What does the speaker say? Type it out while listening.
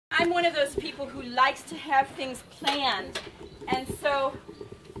I'm one of those people who likes to have things planned. And so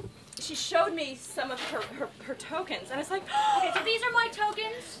she showed me some of her tokens. And I was like, okay, so these are my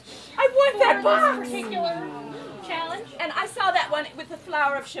tokens. I want that box! This particular challenge. And I saw that one with the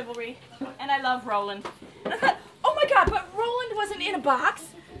Flower of Chivalry. And I love Roland. And I thought, oh my God, but Roland wasn't in a box.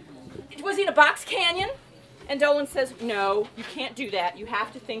 Was he in a box canyon? And Dolan says, no, you can't do that. You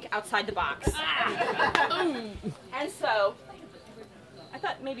have to think outside the box. And so I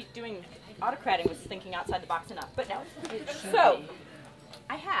thought maybe doing autocrating was thinking outside the box enough, but no. So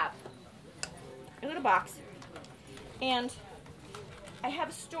I have a little box, and I have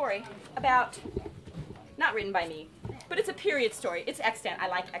a story about, not written by me, but it's a period story. It's extant. I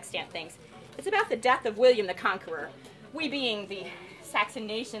like extant things. It's about the death of William the Conqueror, we being the Saxon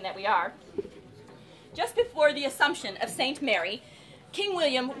nation that we are. Just before the Assumption of St. Mary, King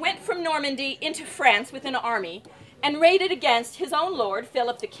William went from Normandy into France with an army and raided against his own lord,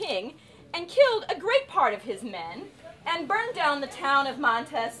 Philip the King, and killed a great part of his men and burned down the town of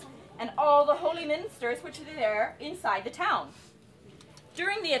Mantes and all the holy ministers which were there inside the town.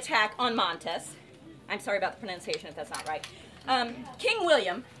 During the attack on Mantes, I'm sorry about the pronunciation if that's not right, King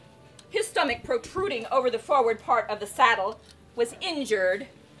William, his stomach protruding over the forward part of the saddle, was injured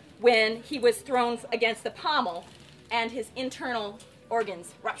when he was thrown against the pommel and his internal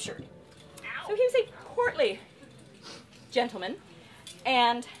organs ruptured. So he was a portly gentleman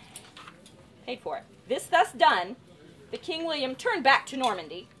and paid for it. This thus done, the King William turned back to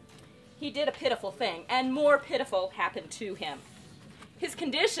Normandy. He did a pitiful thing, and more pitiful happened to him. His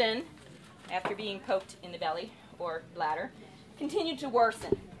condition, after being poked in the belly or bladder, continued to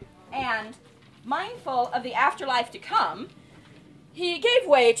worsen. And mindful of the afterlife to come, he gave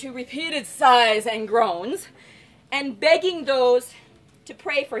way to repeated sighs and groans, and begging those to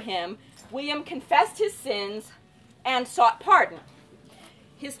pray for him, William confessed his sins and sought pardon.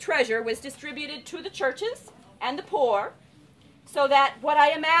 His treasure was distributed to the churches and the poor, so that what I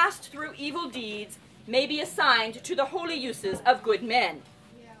amassed through evil deeds may be assigned to the holy uses of good men.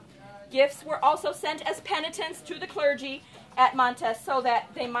 Gifts were also sent as penitence to the clergy at Mantes, so that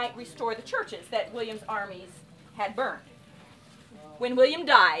they might restore the churches that William's armies had burned. When William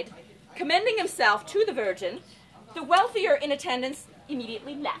died, commending himself to the Virgin, the wealthier in attendance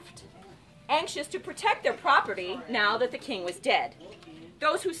immediately left, anxious to protect their property now that the king was dead.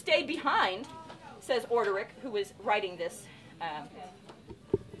 Those who stayed behind, says Orderic, who was writing this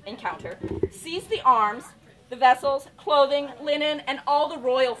encounter, seized the arms, the vessels, clothing, linen, and all the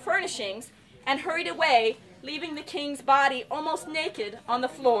royal furnishings, and hurried away, leaving the king's body almost naked on the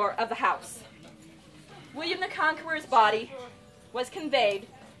floor of the house. William the Conqueror's body was conveyed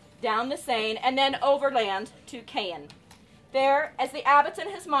down the Seine and then overland to Caen. There, as the abbot and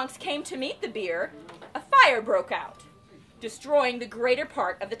his monks came to meet the bier, a fire broke out, destroying the greater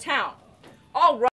part of the town. All